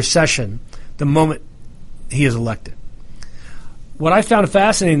into a recession the moment he is elected. What I found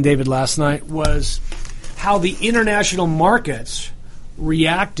fascinating, David, last night was how the international markets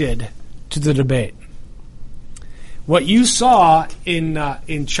reacted to the debate. What you saw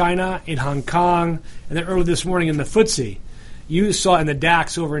in China, in Hong Kong, and then early this morning in the FTSE, you saw in the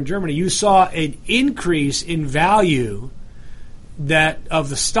DAX over in Germany, you saw an increase in value that of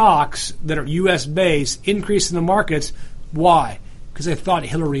the stocks that are U.S. based, increase in the markets. Why? Because they thought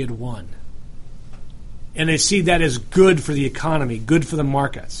Hillary had won. And they see that as good for the economy, good for the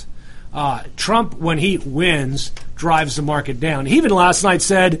markets. Trump, when he wins, drives the market down. He even last night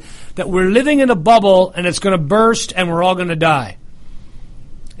said that we're living in a bubble and it's going to burst and we're all going to die.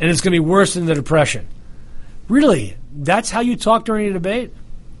 And it's going to be worse than the Depression. Really? That's how you talk during a debate?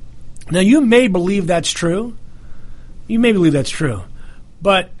 Now, you may believe that's true. You may believe that's true.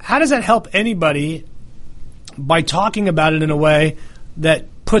 But how does that help anybody by talking about it in a way that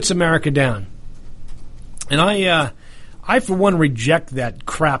puts America down? And I, for one, reject that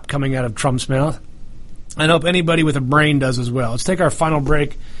crap coming out of Trump's mouth. I hope anybody with a brain does as well. Let's take our final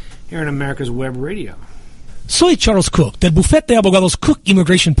break here in America's Web Radio. Soy Charles Cook, del bufete de abogados Cook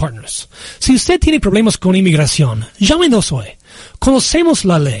Immigration Partners. Si usted tiene problemas con inmigración, llámenos hoy. Conocemos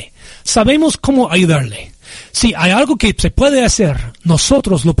la ley. Sabemos cómo ayudarle. Si hay algo que se puede hacer,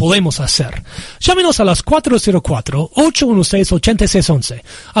 nosotros lo podemos hacer. Llámenos a las 404-816-8611,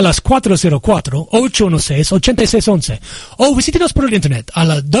 a las 404-816-8611, o visítenos por el internet a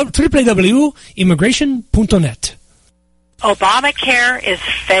la www.immigration.net. Obamacare is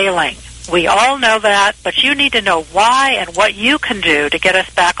failing. We all know that, but you need to know why and what you can do to get us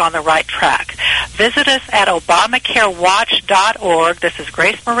back on the right track. Visit us at ObamacareWatch.org. This is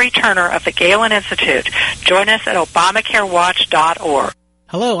Grace Marie Turner of the Galen Institute. Join us at ObamacareWatch.org.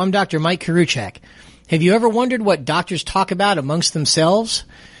 Hello, I'm Dr. Mike Karuchak. Have you ever wondered what doctors talk about amongst themselves?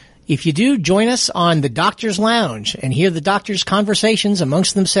 If you do, join us on the Doctor's Lounge and hear the doctors' conversations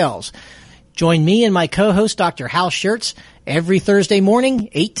amongst themselves. Join me and my co-host, Dr. Hal Schertz, every Thursday morning,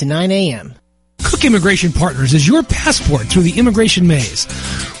 8 to 9 a.m. Cook Immigration Partners is your passport through the immigration maze.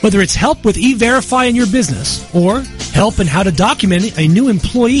 Whether it's help with E-Verify in your business, or help in how to document a new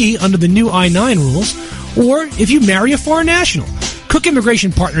employee under the new I-9 rules, or if you marry a foreign national, Cook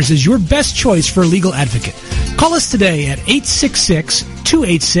Immigration Partners is your best choice for a legal advocate. Call us today at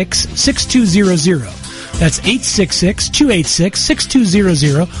 866-286-6200. That's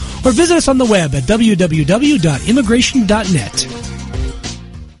 866-286-6200, or visit us on the web at www.immigration.net.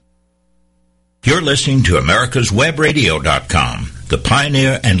 You're listening to America'sWebRadio.com, the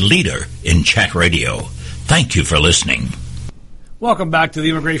pioneer and leader in chat radio. Thank you for listening. Welcome back to the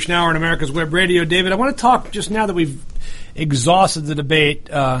Immigration Hour on America's Web Radio. David, I want to talk, just now that we've exhausted the debate,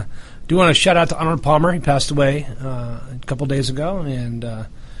 do want to shout out to Arnold Palmer. He passed away a couple days ago, and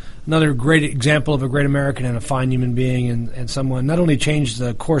another great example of a great American and a fine human being, and someone not only changed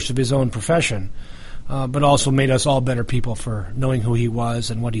the course of his own profession, but also made us all better people for knowing who he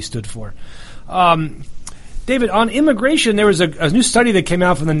was and what he stood for. David, on immigration, there was a new study that came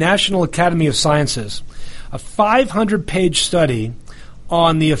out from the National Academy of Sciences, a 500-page study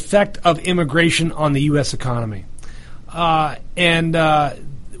on the effect of immigration on the U.S. economy. And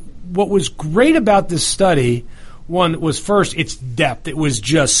what was great about this study, one was, first, its depth. It was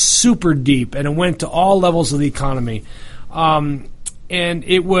just super deep, and it went to all levels of the economy. And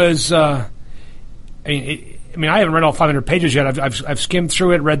it was, I haven't read all 500 pages yet. I've skimmed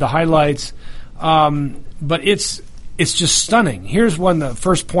through it, read the highlights, but it's just stunning. Here's one that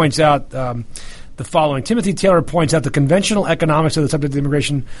first points out the following. Timothy Taylor points out the conventional economics of the subject of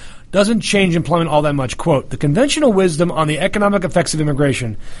immigration doesn't change employment all that much. Quote, the conventional wisdom on the economic effects of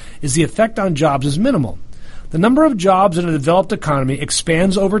immigration is the effect on jobs is minimal. The number of jobs in a developed economy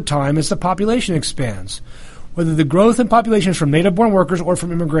expands over time as the population expands, whether the growth in population is from native-born workers or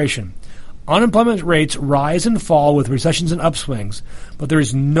from immigration. Unemployment rates rise and fall with recessions and upswings, but there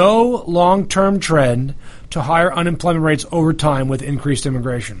is no long-term trend to higher unemployment rates over time with increased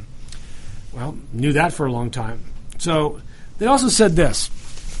immigration. Well, knew that for a long time. So they also said this.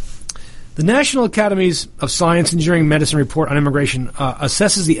 The National Academies of Science, Engineering, Medicine report on immigration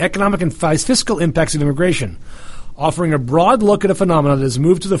assesses the economic and fiscal impacts of immigration, offering a broad look at a phenomenon that has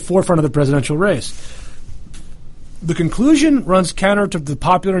moved to the forefront of the presidential race. The conclusion runs counter to the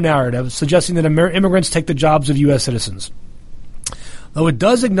popular narrative, suggesting that immigrants take the jobs of U.S. citizens. Though it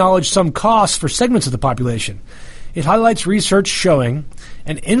does acknowledge some costs for segments of the population, it highlights research showing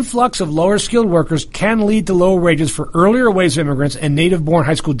an influx of lower-skilled workers can lead to lower wages for earlier waves of immigrants and native-born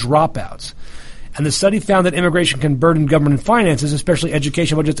high school dropouts. And the study found that immigration can burden government finances, especially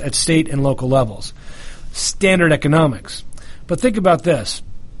education budgets at state and local levels. Standard economics. But think about this,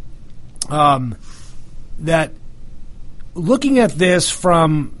 that looking at this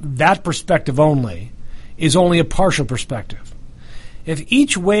from that perspective only is only a partial perspective. If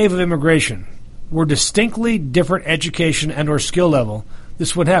each wave of immigration were distinctly different education and or skill level,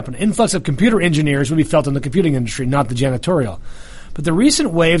 this would happen. Influx of computer engineers would be felt in the computing industry, not the janitorial. But the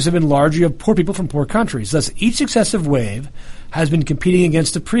recent waves have been largely of poor people from poor countries. Thus, each successive wave has been competing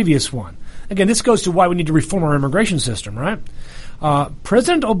against the previous one. Again, this goes to why we need to reform our immigration system, right?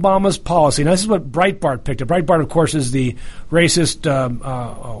 President Obama's policy, and this is what Breitbart picked up. Breitbart, of course, is the racist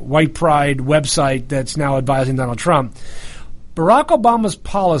white pride website that's now advising Donald Trump. Barack Obama's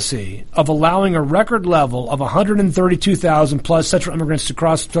policy of allowing a record level of 132,000 plus central immigrants to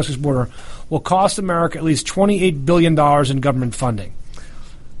cross the Texas border will cost America at least $28 billion in government funding.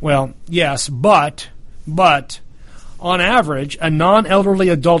 Well, yes, but on average, a non-elderly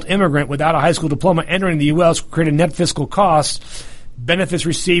adult immigrant without a high school diploma entering the U.S. will create a net fiscal cost. Benefits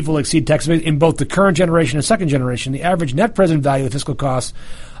received will exceed taxes in both the current generation and second generation. The average net present value of the fiscal cost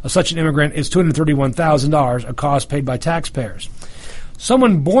of such an immigrant is $231,000, a cost paid by taxpayers.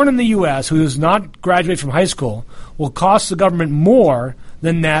 Someone born in the U.S. who does not graduate from high school will cost the government more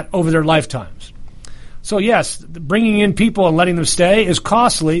than that over their lifetimes. So yes, bringing in people and letting them stay is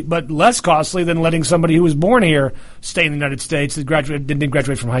costly, but less costly than letting somebody who was born here stay in the United States that didn't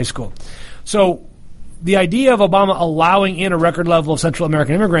graduate from high school. So the idea of Obama allowing in a record level of Central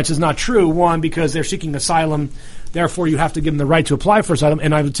American immigrants is not true. One, because they're seeking asylum, therefore you have to give them the right to apply for asylum.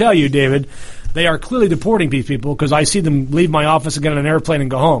 And I will tell you, David, they are clearly deporting these people because I see them leave my office and get on an airplane and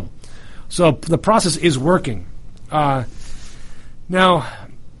go home. So the process is working. Now,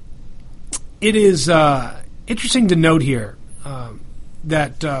 it is interesting to note here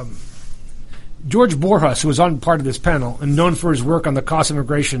that George Borjas, who was on part of this panel and known for his work on the cost of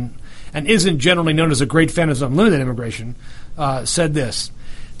immigration and isn't generally known as a great fan of unlimited immigration, said this.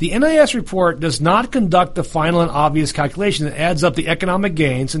 The NIS report does not conduct the final and obvious calculation that adds up the economic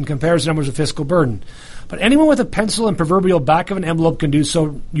gains and compares the numbers of fiscal burden. But anyone with a pencil and proverbial back of an envelope can do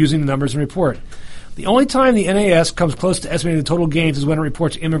so using the numbers in the report. The only time the NAS comes close to estimating the total gains is when it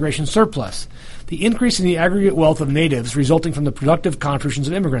reports immigration surplus, the increase in the aggregate wealth of natives resulting from the productive contributions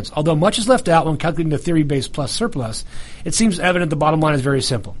of immigrants. Although much is left out when calculating the theory-based plus surplus, it seems evident the bottom line is very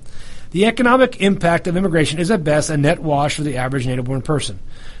simple. The economic impact of immigration is at best a net wash for the average native-born person.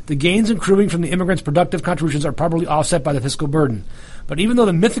 The gains accruing from the immigrants' productive contributions are probably offset by the fiscal burden. But even though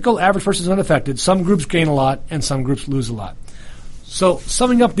the mythical average person is unaffected, some groups gain a lot and some groups lose a lot. So,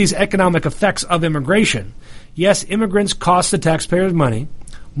 summing up these economic effects of immigration, yes, immigrants cost the taxpayers money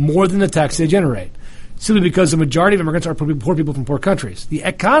more than the tax they generate, simply because the majority of immigrants are poor people from poor countries. The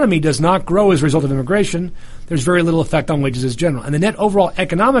economy does not grow as a result of immigration. There's very little effect on wages as general. And the net overall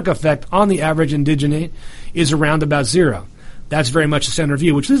economic effect on the average indigene is around about zero. That's very much the center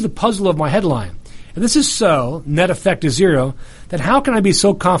view, which is the puzzle of my headline. If this is so, net effect is zero, then how can I be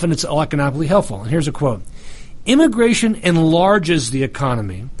so confident it's all economically helpful? And here's a quote. Immigration enlarges the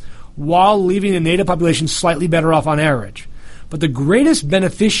economy while leaving the native population slightly better off on average. But the greatest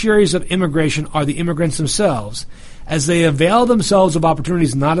beneficiaries of immigration are the immigrants themselves, as they avail themselves of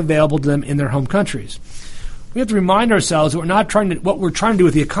opportunities not available to them in their home countries. We have to remind ourselves that what we're trying to do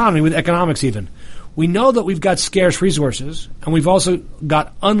with the economy, with economics even. We know that we've got scarce resources, and we've also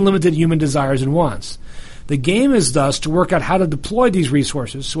got unlimited human desires and wants. The game is thus to work out how to deploy these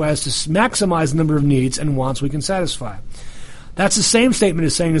resources so as to maximize the number of needs and wants we can satisfy. That's the same statement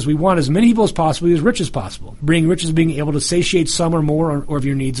as saying as we want as many people as possible as rich as possible. Being rich is being able to satiate some or more or of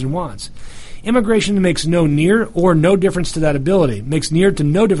your needs and wants. Immigration makes no difference to that ability, makes near to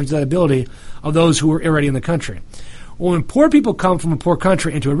no difference to that ability of those who are already in the country. When poor people come from a poor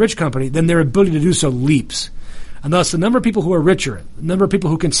country into a rich country, then their ability to do so leaps. And thus the number of people who are richer, the number of people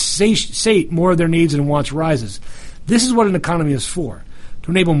who can sate more of their needs and wants rises. This is what an economy is for,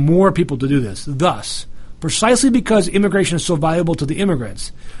 to enable more people to do this. Thus, precisely because immigration is so valuable to the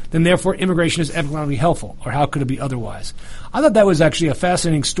immigrants, then therefore immigration is economically helpful, or how could it be otherwise? I thought that was actually a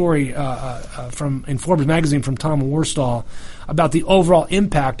fascinating story in Forbes magazine from Tom Worstall about the overall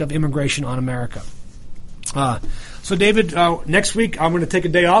impact of immigration on America. So David, next week I'm going to take a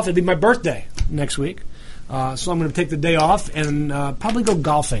day off. It'll be my birthday next week. So I'm going to take the day off and probably go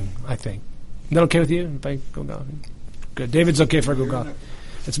golfing, I think. Is that okay with you if I go golfing? Good. David's okay if I go golfing.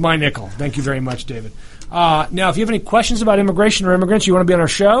 It's my nickel. Thank you very much, David. Now, if you have any questions about immigration or immigrants, you want to be on our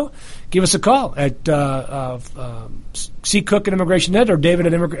show, give us a call at C. Cook at ImmigrationNet or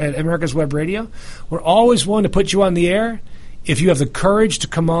David at America's Web Radio. We're always willing to put you on the air if you have the courage to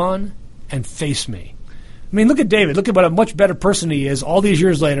come on and face me. I mean, look at David. Look at what a much better person he is all these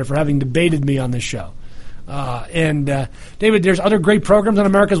years later for having debated me on this show. David, there's other great programs on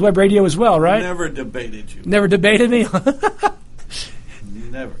America's Web Radio as well, right? Never debated you. Never debated me?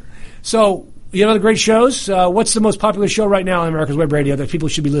 Never. So, you have other great shows. What's the most popular show right now on America's Web Radio that people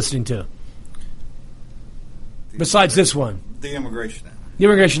should be listening to? Besides this one. The Immigration Hour. The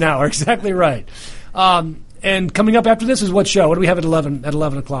Immigration Hour, exactly right. And coming up after this is what show? What do we have at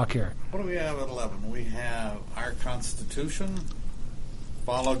 11 o'clock here? What do we have at 11? We have Our Constitution,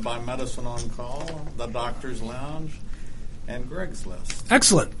 followed by Medicine on Call, The Doctor's Lounge, and Greg's List.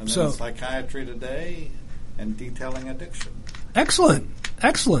 Excellent. And then Psychiatry Today and Detailing Addiction. Excellent.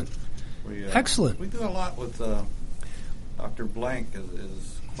 Excellent. We do a lot with Dr. Blank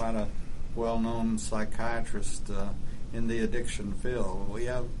is quite a well-known psychiatrist in the addiction field. We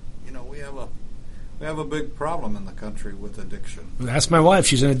have a big problem in the country with addiction. Ask my wife.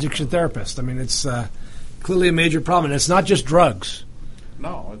 She's an addiction therapist. I mean, it's clearly a major problem. And it's not just drugs.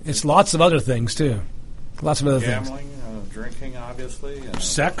 No. It's lots of other things, too. Lots of other things. Gambling, drinking, obviously.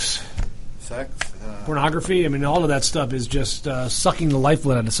 Sex. Pornography. I mean, all of that stuff is just sucking the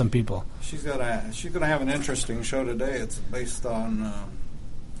lifeblood out of some people. She's going to have an interesting show today. It's based on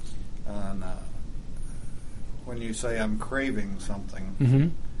when you say I'm craving something.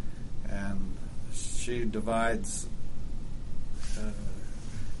 Mm-hmm. And she divides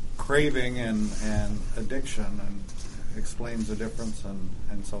craving and addiction and explains the difference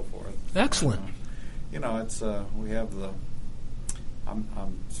and so forth. Excellent. It's we have the.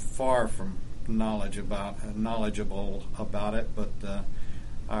 I'm far from knowledgeable about it, but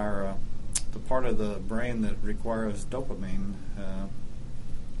our the part of the brain that requires dopamine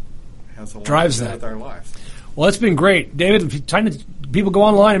has a lot drives to do that with our lives. Well, it's been great, David. Time to people go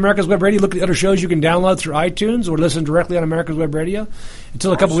online, America's Web Radio. Look at the other shows you can download through iTunes or listen directly on America's Web Radio.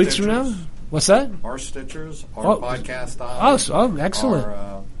 Until a couple weeks from now. What's that? Our Stitchers, our podcast on. Excellent.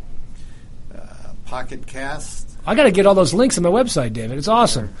 Our Pocket Cast. I got to get all those links on my website, David. It's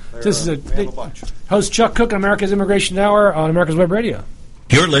awesome. This is we have a bunch. Host Chuck Cook on America's Immigration Hour on America's Web Radio.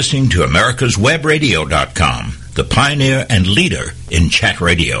 You're listening to America'sWebRadio.com, the pioneer and leader in chat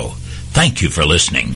radio. Thank you for listening.